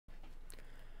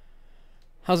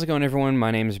How's it going, everyone? My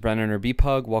name is Brennan or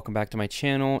BpugG. Welcome back to my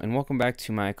channel, and welcome back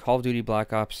to my Call of Duty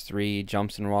Black Ops 3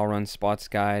 Jumps and Wallrun Spots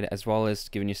guide, as well as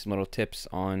giving you some little tips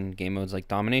on game modes like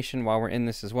Domination while we're in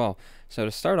this as well. So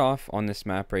to start off on this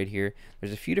map right here,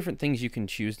 there's a few different things you can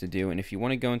choose to do, and if you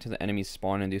want to go into the enemy's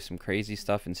spawn and do some crazy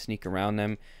stuff and sneak around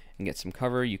them and get some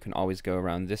cover, you can always go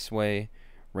around this way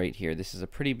right here. This is a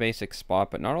pretty basic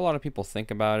spot, but not a lot of people think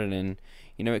about it, and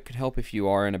you know, it could help if you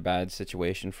are in a bad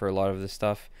situation for a lot of this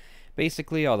stuff.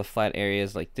 Basically, all the flat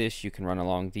areas like this, you can run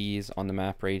along these on the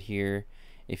map right here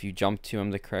if you jump to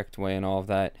them the correct way and all of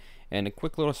that. And a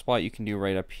quick little spot you can do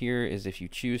right up here is, if you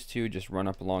choose to, just run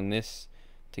up along this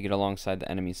to get alongside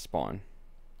the enemy's spawn.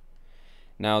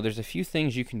 Now, there's a few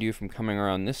things you can do from coming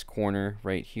around this corner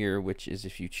right here, which is,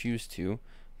 if you choose to,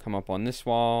 come up on this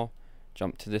wall,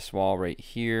 jump to this wall right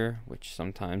here, which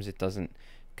sometimes it doesn't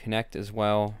connect as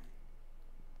well.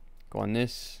 Go on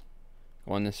this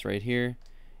right here,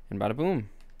 and bada boom,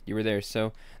 you were there.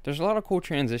 So there's a lot of cool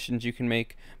transitions you can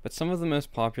make, but some of the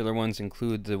most popular ones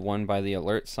include the one by the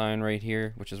alert sign right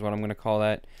here, which is what I'm going to call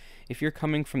that. If you're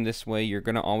coming from this way, you're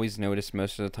going to always notice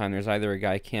most of the time there's either a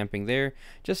guy camping there,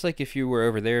 just like if you were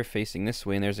over there facing this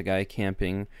way and there's a guy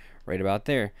camping right about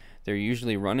there. They're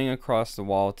usually running across the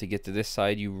wall to get to this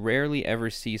side. You rarely ever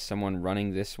see someone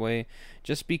running this way,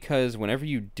 just because whenever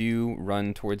you do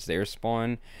run towards their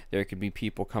spawn, there could be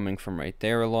people coming from right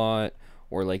there a lot,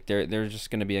 or like there's just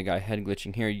going to be a guy head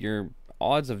glitching here. Your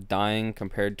odds of dying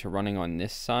compared to running on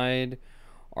this side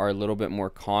are a little bit more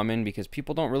common, because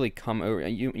people don't really come over.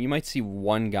 You might see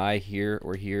one guy here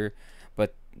or here,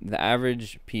 but the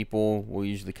average people will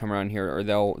usually come around here, or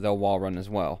they'll wall run as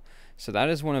well. So that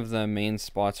is one of the main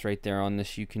spots right there on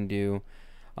this you can do.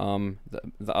 The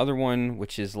other one,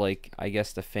 which is like, I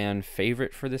guess, the fan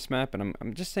favorite for this map, and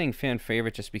I'm just saying fan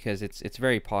favorite just because it's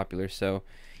very popular. So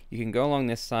you can go along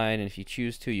this side, and if you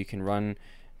choose to, you can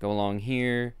go along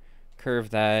here,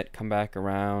 curve that, come back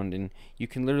around, and you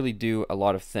can literally do a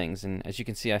lot of things. And as you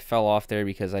can see, I fell off there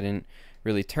because I didn't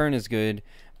really turn as good,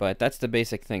 but that's the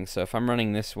basic thing. So if I'm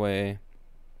running this way,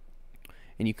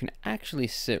 and you can actually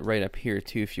sit right up here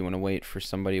too if you want to wait for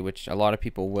somebody, which a lot of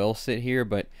people will sit here,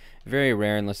 but very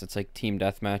rare unless it's like team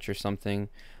deathmatch or something.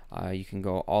 You can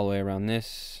go all the way around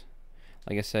this.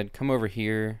 Like I said, come over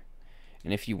here,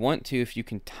 and if you want to, if you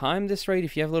can time this right,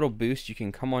 if you have a little boost, you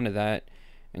can come onto that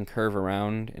and curve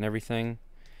around and everything.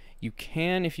 You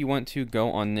can, if you want to, go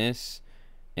on this,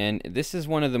 and this is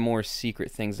one of the more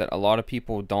secret things that a lot of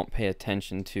people don't pay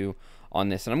attention to on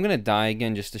this. And I'm gonna die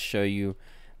again just to show you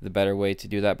the better way to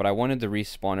do that, but I wanted to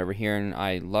respawn over here, and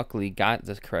I luckily got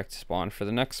the correct spawn for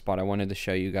the next spot I wanted to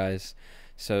show you guys.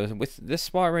 So with this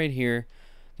spot right here,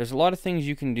 there's a lot of things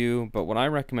you can do, but what I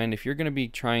recommend, if you're going to be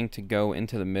trying to go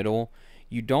into the middle,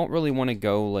 you don't really want to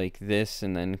go like this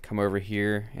and then come over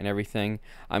here and everything.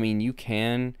 I mean, you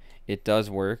can, it does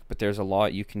work, but there's a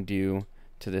lot you can do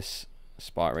to this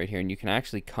spot right here, and you can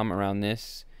actually come around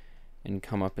this and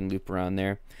come up and loop around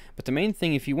there. But the main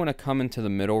thing, if you want to come into the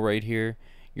middle right here,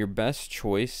 your best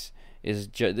choice is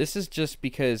this is just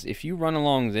because if you run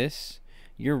along this,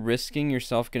 you're risking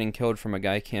yourself getting killed from a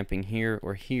guy camping here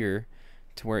or here,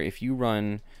 to where if you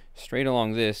run straight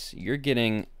along this, you're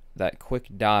getting that quick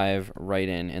dive right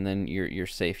in, and then you're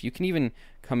safe. You can even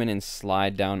come in and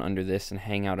slide down under this and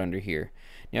hang out under here.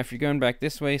 Now if you're going back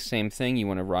this way, same thing. You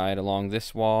want to ride along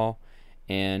this wall,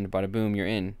 and bada boom, you're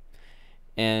in.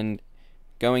 And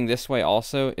going this way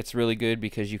also, it's really good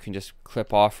because you can just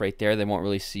clip off right there. They won't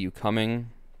really see you coming.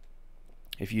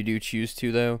 If you do choose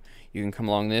to, though, you can come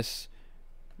along this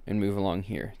and move along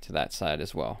here to that side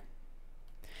as well.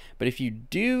 But if you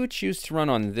do choose to run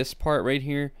on this part right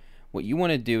here, what you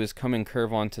want to do is come and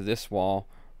curve onto this wall,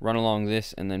 run along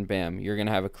this, and then bam, you're going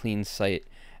to have a clean sight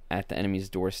at the enemy's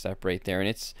doorstep right there. And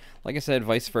it's, like I said,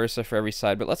 vice versa for every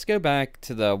side. But let's go back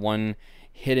to the one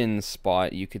hidden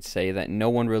spot, you could say, that no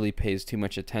one really pays too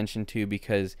much attention to,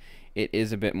 because it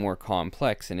is a bit more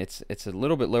complex, and it's a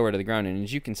little bit lower to the ground. And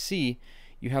as you can see,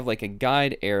 you have like a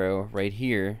guide arrow right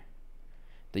here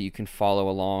that you can follow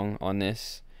along on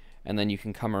this, and then you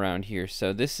can come around here.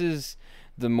 So this is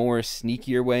the more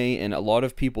sneakier way, and a lot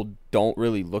of people don't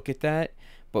really look at that.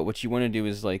 But what you want to do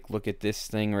is like look at this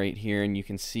thing right here, and you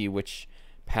can see which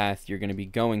path you're going to be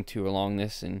going to along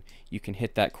this, and you can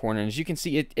hit that corner. And as you can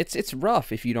see, it's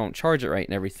rough if you don't charge it right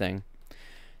and everything.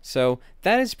 So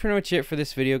that is pretty much it for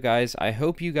this video, guys. I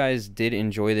hope you guys did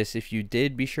enjoy this. If you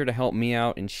did, be sure to help me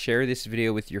out and share this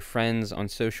video with your friends on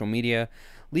social media.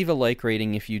 Leave a like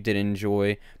rating if you did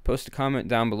enjoy. Post a comment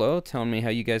down below telling me how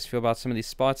you guys feel about some of these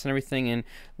spots and everything, and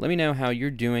let me know how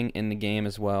you're doing in the game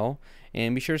as well.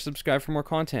 And be sure to subscribe for more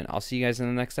content. I'll see you guys in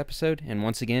the next episode, and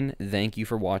once again, thank you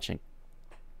for watching.